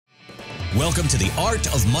Welcome to the Art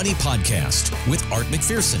of Money Podcast with Art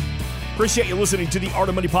McPherson. Appreciate you listening to the Art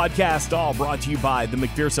of Money Podcast, all brought to you by the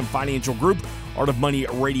McPherson Financial Group,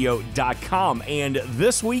 artofmoneyradio.com. And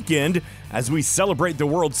this weekend, as we celebrate the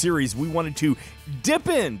World Series, we wanted to dip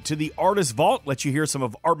into the Artist Vault, let you hear some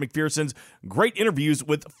of Art McPherson's great interviews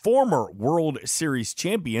with former World Series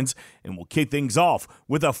champions. And we'll kick things off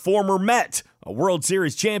with a former Met, a World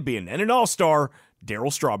Series champion, and an all-star,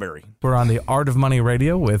 Darryl Strawberry. We're on the Art of Money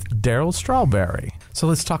Radio with Darryl Strawberry. So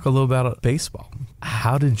let's talk a little about baseball.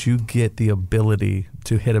 How did you get the ability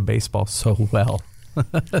to hit a baseball so well?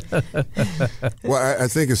 Well, I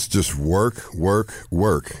think it's just work.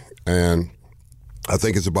 And I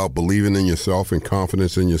think it's about believing in yourself and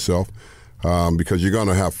confidence in yourself, because you're going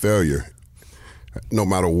to have failure no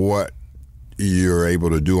matter what you're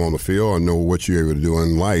able to do on the field or know what you're able to do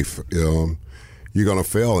in life. You're going to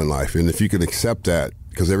fail in life. And if you can accept that,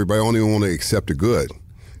 because everybody only want to accept the good,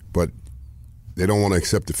 but they don't want to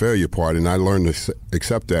accept the failure part. And I learned to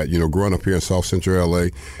accept that, growing up here in South Central LA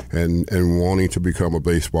and wanting to become a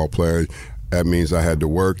baseball player. That means I had to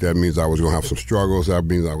work. That means I was going to have some struggles. That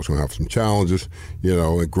means I was going to have some challenges,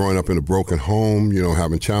 and growing up in a broken home,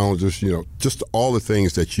 having challenges, just all the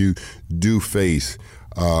things that you do face.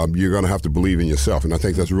 You're going to have to believe in yourself. And I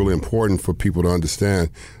think that's really important for people to understand,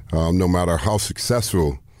 no matter how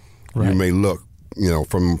successful you may look,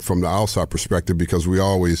 from the outside perspective, because we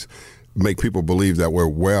always make people believe that we're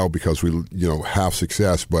well because we, have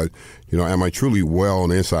success. But, am I truly well on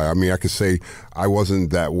the inside? I mean, I could say I wasn't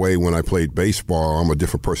that way when I played baseball. I'm a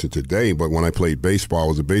different person today. But when I played baseball, I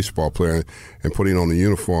was a baseball player, and putting on the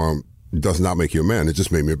uniform does not make you a man. It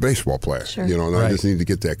just made me a baseball player. Sure. And I just need to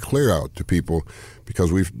get that clear out to people,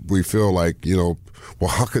 because we feel like, well,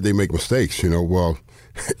 how could they make mistakes? Well,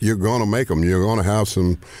 you're going to make them. You're going to have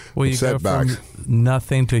some setbacks. Go from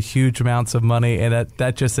nothing to huge amounts of money, and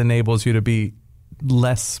that just enables you to be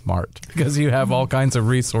less smart because you have all kinds of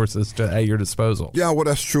resources at your disposal. Yeah, well,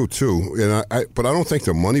 that's true too. And but I don't think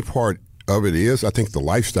the money part of it is. I think the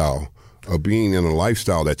lifestyle of being in a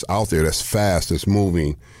lifestyle that's out there, that's fast, that's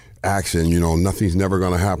moving, action. Nothing's never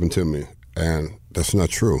going to happen to me, and that's not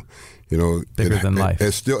true. Bigger than life.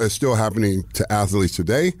 It's still happening to athletes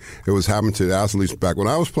today. It was happening to the athletes back when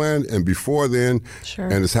I was playing and before then. Sure.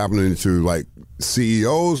 And it's happening to like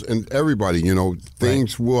CEOs and everybody.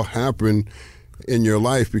 Things will happen in your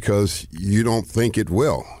life because you don't think it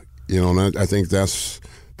will. And I think that's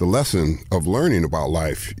the lesson of learning about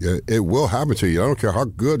life. It will happen to you. I don't care how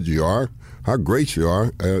good you are, how great you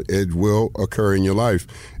are. It will occur in your life.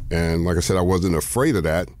 And like I said, I wasn't afraid of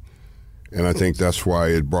that. And I think that's why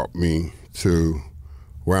it brought me to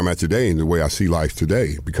where I'm at today and the way I see life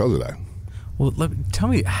today because of that. Well, tell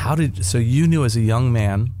me, so you knew as a young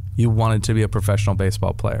man you wanted to be a professional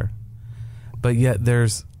baseball player, but yet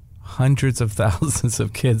there's hundreds of thousands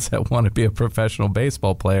of kids that want to be a professional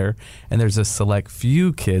baseball player, and there's a select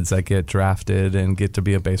few kids that get drafted and get to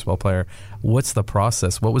be a baseball player. What's the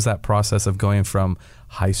process? What was that process of going from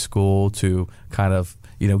high school to kind of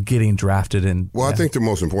getting drafted? I think the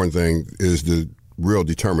most important thing is the real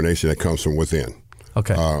determination that comes from within.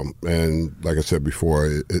 Okay. And like I said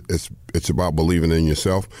before, it's about believing in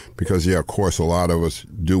yourself because, of course, a lot of us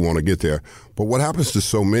do want to get there. But what happens to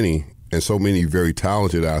so many very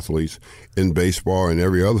talented athletes in baseball and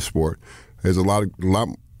every other sport is a lot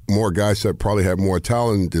more guys that probably had more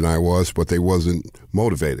talent than I was, but they wasn't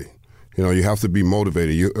motivated. You have to be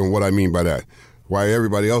motivated. And what I mean by that, while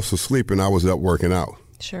everybody else was sleeping, I was up working out.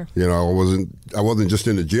 Sure. I wasn't just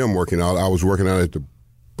in the gym working out. I was working out at the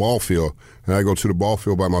ball field, and I go to the ball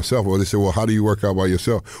field by myself. Well, they say, well, how do you work out by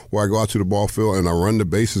yourself? Well, I go out to the ball field and I run the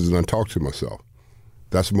bases and I talk to myself.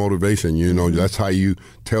 That's motivation. That's how you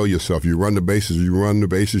tell yourself. You run the bases,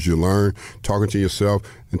 you learn, talking to yourself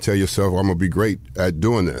and tell yourself, I'm going to be great at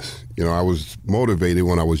doing this. I was motivated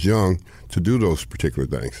when I was young to do those particular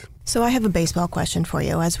things. So I have a baseball question for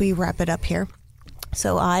you as we wrap it up here.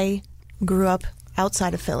 So I grew up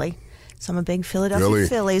outside of Philly. So I'm a big Philadelphia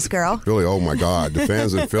Phillies girl. Philly, oh my God. The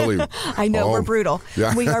fans in Philly. I know, we're brutal.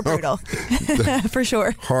 Yeah. We are brutal, for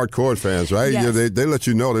sure. Hardcore fans, right? Yes. Yeah, they let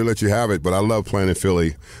you know, they let you have it, but I love playing in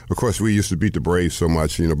Philly. Of course, we used to beat the Braves so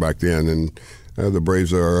much, back then, and the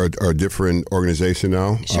Braves are a different organization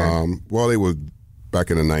now. Sure. They were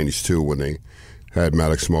back in the 90s, too, when they had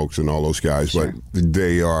Maddox Smokes and all those guys, Sure. but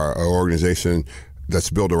they are an organization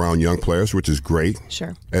that's built around young players, which is great.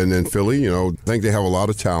 Sure. And then Philly, I think they have a lot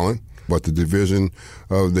of talent. But the division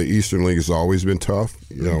of the Eastern League has always been tough,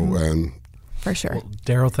 and for sure. Well,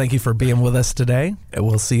 Darryl, thank you for being with us today. And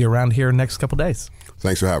we'll see you around here next couple days.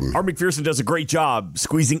 Thanks for having me. Art McPherson does a great job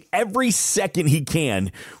squeezing every second he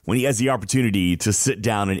can when he has the opportunity to sit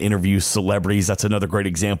down and interview celebrities. That's another great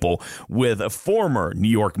example with a former New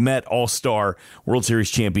York Met All-Star World Series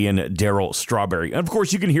champion Darryl Strawberry. And of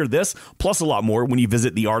course, you can hear this plus a lot more when you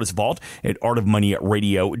visit the Artist Vault at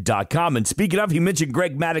artofmoneyradio.com. And speaking of, he mentioned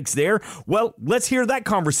Greg Maddux there. Well, let's hear that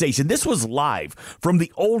conversation. This was live from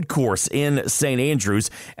the Old Course in St. Andrews,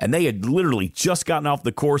 and they had literally just gotten off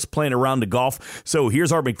the course playing a round of golf. So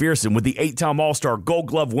here's Art McPherson with the 8-time All-Star Gold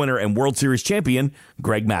Glove winner and World Series champion,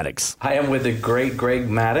 Greg Maddux. I am with the great Greg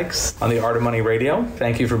Maddux on the Art of Money Radio.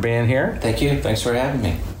 Thank you for being here. Thank you. Thanks for having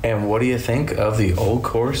me. And what do you think of the Old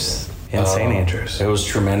Course in St. Andrews? It was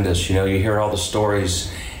tremendous. You hear all the stories.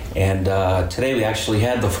 And today we actually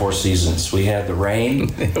had the four seasons. We had the rain.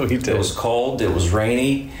 We did. It was cold. It was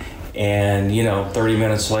rainy. And, 30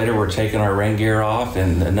 minutes later, we're taking our rain gear off.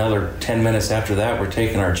 And another 10 minutes after that, we're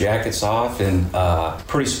taking our jackets off. And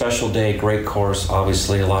pretty special day, great course,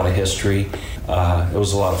 obviously, a lot of history. It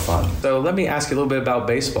was a lot of fun. So let me ask you a little bit about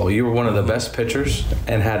baseball. You were one of the best pitchers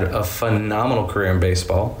and had a phenomenal career in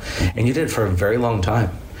baseball. And you did it for a very long time.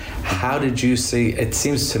 How did you see, it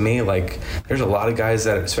seems to me like there's a lot of guys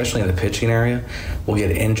that, especially in the pitching area, will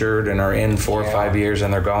get injured and are in 4 or 5 years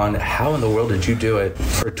and they're gone. How in the world did you do it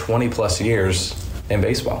for 20 plus years in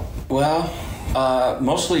baseball? Well,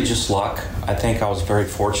 mostly just luck. I think I was very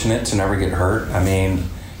fortunate to never get hurt. I mean,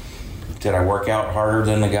 did I work out harder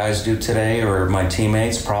than the guys do today or my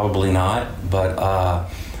teammates? Probably not. But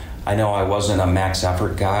I know I wasn't a max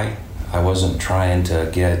effort guy. I wasn't trying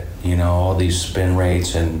to get, all these spin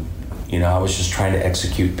rates and, I was just trying to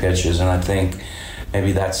execute pitches. And I think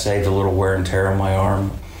maybe that saved a little wear and tear on my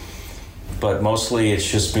arm. But mostly it's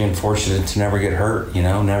just being fortunate to never get hurt,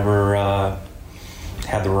 never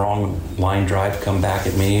had the wrong line drive come back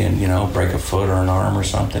at me and, break a foot or an arm or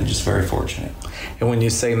something. Just very fortunate. And when you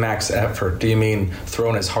say max effort, do you mean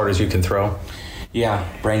throwing as hard as you can throw? Yeah,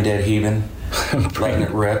 brain dead heaving. Letting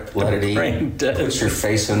it rip, let it eat, put your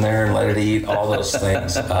face in there and let it eat, all those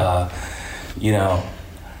things.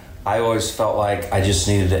 I always felt like I just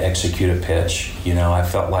needed to execute a pitch. I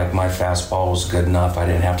felt like my fastball was good enough. I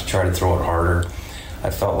didn't have to try to throw it harder.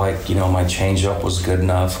 I felt like, my changeup was good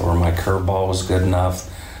enough or my curveball was good enough.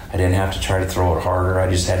 I didn't have to try to throw it harder. I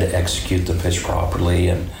just had to execute the pitch properly,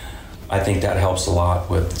 and I think that helps a lot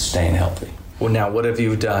with staying healthy. Well, now, what have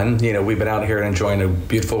you done? We've been out here enjoying a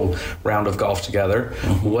beautiful round of golf together.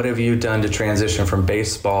 Mm-hmm. What have you done to transition from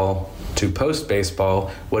baseball to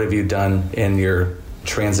post-baseball? What have you done in your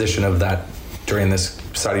transition of that during this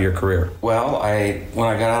side of your career? Well, when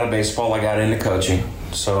I got out of baseball, I got into coaching.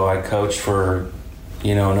 So I coached for,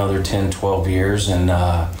 another 10, 12 years. And,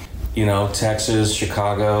 Texas,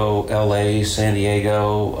 Chicago, LA, San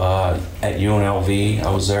Diego, at UNLV.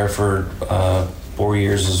 I was there for 4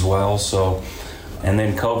 years as well. So, and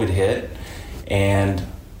then COVID hit, and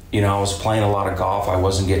I was playing a lot of golf. I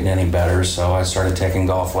wasn't getting any better, so I started taking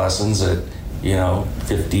golf lessons at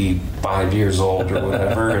 55 years old or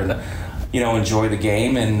whatever, and enjoy the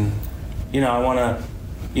game. And I want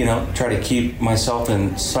to try to keep myself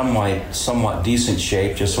in somewhat decent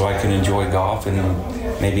shape just so I can enjoy golf. And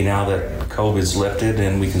maybe now that COVID's lifted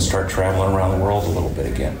and we can start traveling around the world a little bit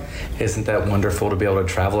again. Isn't that wonderful to be able to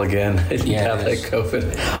travel again? Yeah, that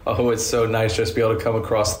COVID. Oh, it's so nice just to be able to come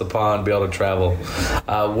across the pond, be able to travel.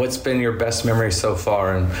 What's been your best memory so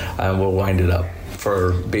far? And we'll wind it up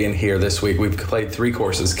for being here this week. We've played 3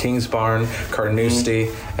 courses: Kingsbarn, Carnoustie,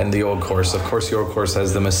 and the Old Course. Of course, the Old Course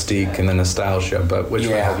has the mystique and the nostalgia, but which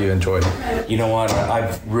one have you enjoyed? You know what?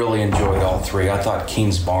 I've really enjoyed all 3. I thought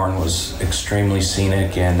Kingsbarn was extremely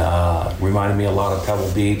scenic and reminded me a lot of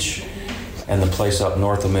Pebble Beach. And the place up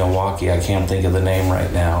north of Milwaukee, I can't think of the name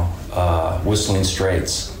right now, Whistling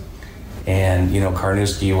Straits. And,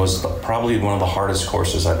 Carnoustie was probably one of the hardest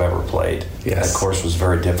courses I've ever played. Yes. That course was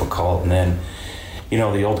very difficult. And then,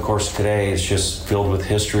 the Old Course today is just filled with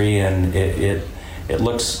history, and it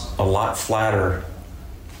looks a lot flatter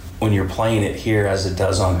when you're playing it here as it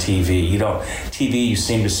does on TV. TV, you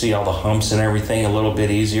seem to see all the humps and everything a little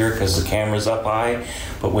bit easier because the camera's up high,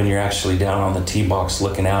 but when you're actually down on the tee box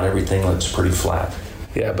looking out, everything looks pretty flat.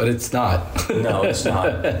 Yeah, but it's not. No, it's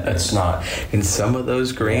not. It's not. And some of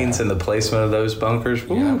those greens and the placement of those bunkers,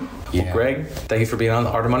 Yeah. Well, Greg, thank you for being on the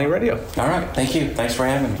Art of Money Radio. All right. Thank you. Thanks for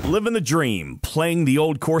having me. Living the dream, playing the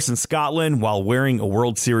old course in Scotland while wearing a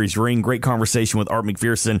World Series ring. Great conversation with Art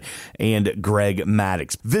McPherson and Greg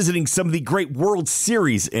Maddux. Visiting some of the great World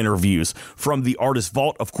Series interviews from the Artist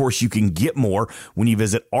Vault. Of course, you can get more when you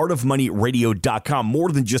visit artofmoneyradio.com.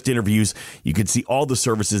 More than just interviews, you can see all the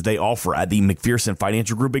services they offer at the McPherson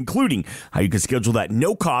Financial Group, including how you can schedule that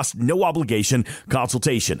no cost, no obligation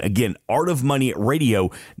consultation. Again,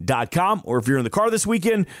 artofmoneyradio.com. Or if you're in the car this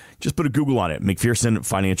weekend, just put a Google on it, McPherson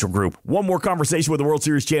Financial Group. One more conversation with the World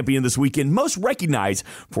Series champion this weekend, most recognized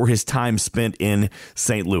for his time spent in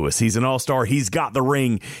St. Louis. He's an all-star. He's got the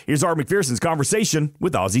ring. Here's Art McPherson's conversation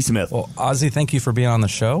with Ozzie Smith. Well, Ozzie, thank you for being on the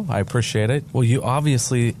show. I appreciate it. Well, you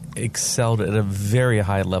obviously excelled at a very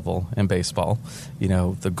high level in baseball. You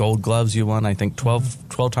know, the Gold Gloves you won, I think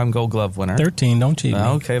 12-time Gold Glove winner. 13, don't cheat me.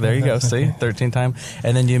 Okay, there you go. See, 13-time.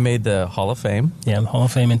 And then you made the Hall of Fame. Yeah, the Hall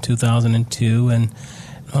of Fame in 2002, and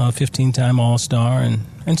 15-time All-Star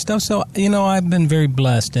and stuff. So, you know, I've been very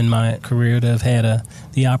blessed in my career to have had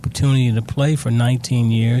the opportunity to play for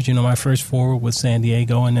 19 years. You know, my first forward was San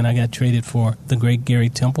Diego, and then I got traded for the great Gary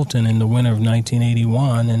Templeton in the winter of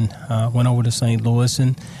 1981 and went over to St. Louis.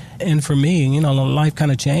 And for me, you know, life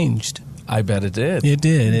kind of changed. I bet it did. It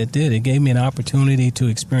did. It gave me an opportunity to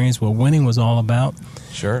experience what winning was all about.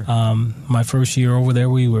 Sure. My first year over there,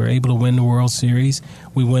 we were able to win the World Series.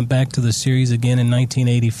 We went back to the series again in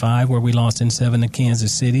 1985, where we lost in 7 to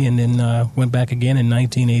Kansas City, and then went back again in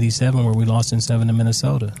 1987, where we lost in 7 to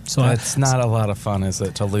Minnesota. So it's not a lot of fun, is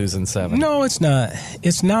it, to lose in 7? No, it's not.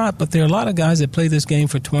 It's not, but there are a lot of guys that play this game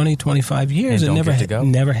for 20, 25 years and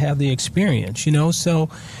never have the experience, you know. So,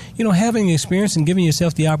 you know, having the experience and giving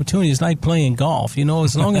yourself the opportunity is like playing golf. You know,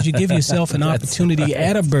 as long as you give yourself an opportunity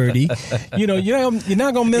at a birdie, you know, you're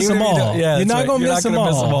not going to miss them all. You're not going to miss them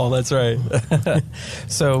all. That's right.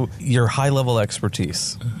 So your high-level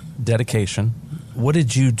expertise, dedication, what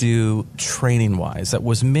did you do training-wise that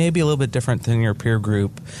was maybe a little bit different than your peer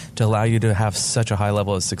group to allow you to have such a high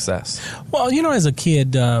level of success? Well, you know, as a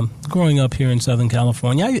kid, growing up here in Southern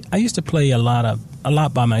California, I used to play a lot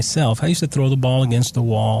by myself. I used to throw the ball against the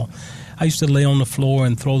wall. I used to lay on the floor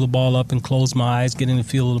and throw the ball up and close my eyes, getting the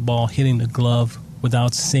feel of the ball, hitting the glove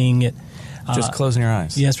without seeing it. Just closing your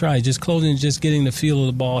eyes? Yes, right. Just closing, just getting the feel of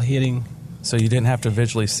the ball hitting. So you didn't have to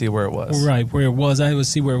visually see where it was? Right, where it was. I would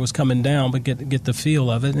see where it was coming down, but get the feel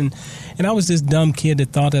of it. And I was this dumb kid that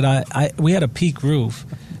thought that we had a peak roof.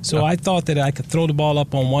 So I thought that I could throw the ball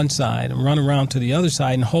up on one side and run around to the other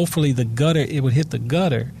side, and hopefully it would hit the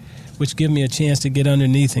gutter, which give me a chance to get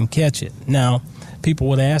underneath and catch it. Now, people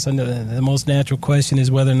would ask, the most natural question is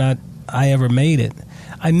whether or not I ever made it.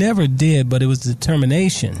 I never did, but it was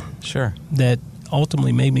determination. Sure. That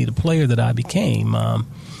ultimately made me the player that I became.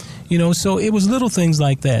 You know, so it was little things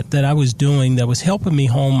like that I was doing that was helping me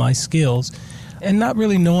hone my skills and not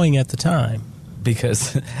really knowing at the time.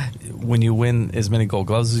 Because when you win as many Gold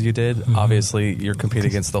Gloves as you did, obviously you're competing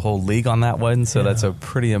against the whole league on that one, so that's a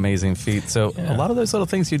pretty amazing feat. So a lot of those little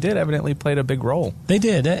things you did evidently played a big role. They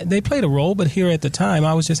did. They played a role, but here at the time,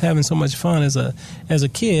 I was just having so much fun as a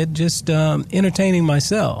kid, just entertaining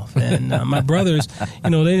myself. And my brothers, you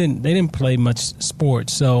know, they didn't play much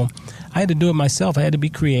sports, so I had to do it myself. I had to be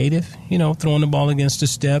creative, you know, throwing the ball against the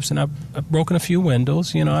steps, and I've broken a few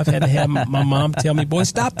windows. You know, I've had to have my mom tell me, boy,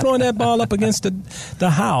 stop throwing that ball up against the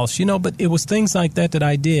house, you know. But it was things like that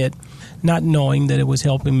I did, not knowing that it was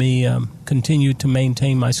helping me continue to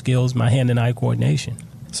maintain my skills, my hand-and-eye coordination.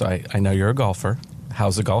 So I know you're a golfer.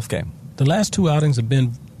 How's the golf game? The last 2 outings have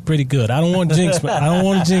been pretty good. I don't want to jinx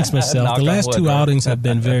myself. The last 2 outings have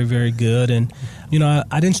been very, very good. And, you know,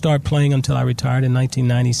 I didn't start playing until I retired in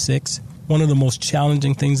 1996. One of the most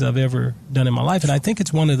challenging things I've ever done in my life. And I think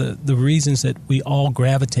it's one of the reasons that we all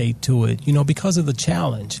gravitate to it, you know, because of the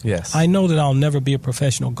challenge. Yes. I know that I'll never be a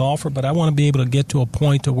professional golfer, but I want to be able to get to a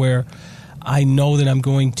point to where I know that I'm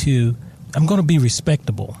going to be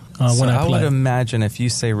respectable when I play. I would imagine if you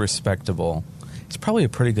say respectable, it's probably a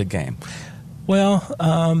pretty good game. Well,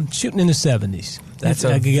 shooting in the 70s. That's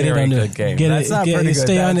a very good game. That's not pretty good.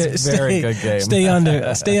 That's a very good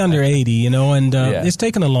game. Stay under 80, you know, and it's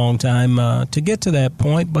taken a long time to get to that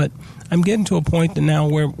point, but I'm getting to a point now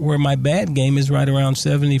where my bad game is right around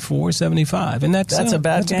 74, 75, and that's a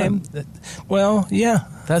bad game? Well, yeah.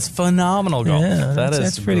 That's phenomenal golf. Yeah,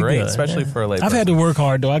 that's pretty great, good, especially for a late I've had to work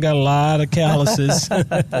hard, though. I got a lot of calluses.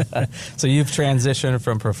 So you've transitioned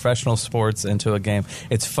from professional sports into a game.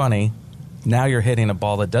 It's funny. Now you're hitting a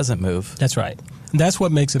ball that doesn't move. That's right. And that's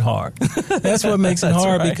what makes it hard. That's what makes it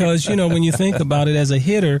hard because, when you think about it as a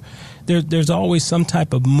hitter, there's always some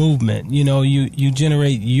type of movement. You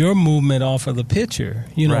generate your movement off of the pitcher,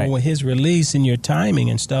 with his release and your timing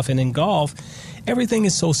and stuff. And in golf, everything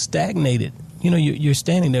is so stagnated. You're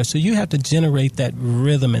standing there, so you have to generate that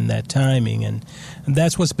rhythm and that timing, and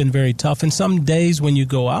that's what's been very tough. And some days when you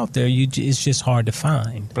go out there, it's just hard to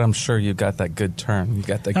find. But I'm sure you got that good turn. You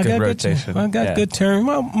got that good rotation. I got good turn.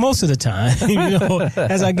 Well, most of the time.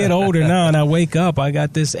 As I get older now and I wake up, I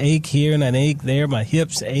got this ache here and an ache there. My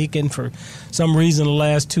hips aching for some reason the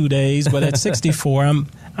last 2 days. But at 64,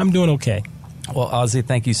 I'm doing okay. Well, Ozzie,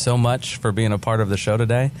 thank you so much for being a part of the show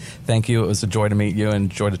today. Thank you. It was a joy to meet you and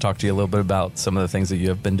a joy to talk to you a little bit about some of the things that you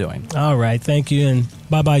have been doing. All right. Thank you. And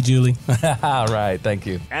bye-bye, Julie. All right. Thank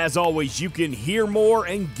you. As always, you can hear more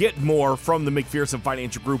and get more from the McPherson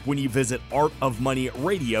Financial Group when you visit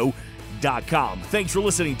artofmoneyradio.com. Thanks for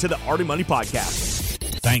listening to the Art of Money Podcast.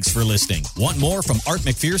 Thanks for listening. Want more from Art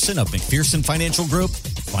McPherson of McPherson Financial Group?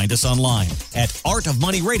 Find us online at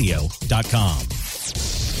artofmoneyradio.com.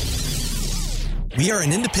 We are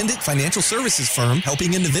an independent financial services firm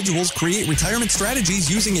helping individuals create retirement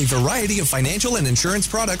strategies using a variety of financial and insurance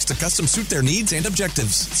products to custom suit their needs and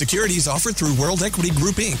objectives. Securities offered through World Equity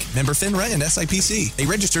Group, Inc., member FINRA and SIPC, a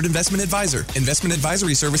registered investment advisor. Investment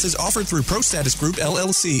advisory services offered through ProStatus Group,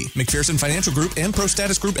 LLC. McPherson Financial Group and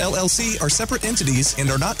ProStatus Group, LLC are separate entities and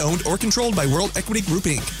are not owned or controlled by World Equity Group,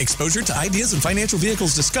 Inc. Exposure to ideas and financial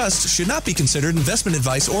vehicles discussed should not be considered investment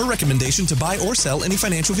advice or recommendation to buy or sell any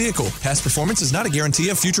financial vehicle. Past performance is not a guarantee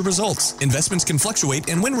of future results. Investments can fluctuate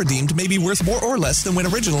and when redeemed may be worth more or less than when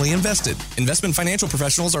originally invested. Investment financial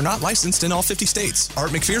professionals are not licensed in all 50 states. Art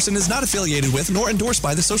McPherson is not affiliated with nor endorsed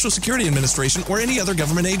by the Social Security Administration or any other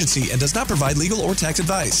government agency and does not provide legal or tax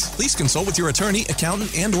advice. Please consult with your attorney,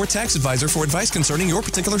 accountant, and or tax advisor for advice concerning your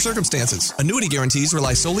particular circumstances. Annuity guarantees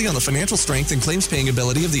rely solely on the financial strength and claims paying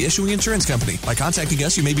ability of the issuing insurance company. By contacting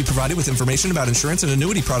us, you may be provided with information about insurance and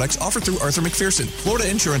annuity products offered through Arthur McPherson. Florida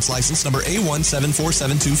Insurance License number A174725.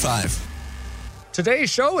 Today's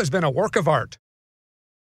show has been a work of art.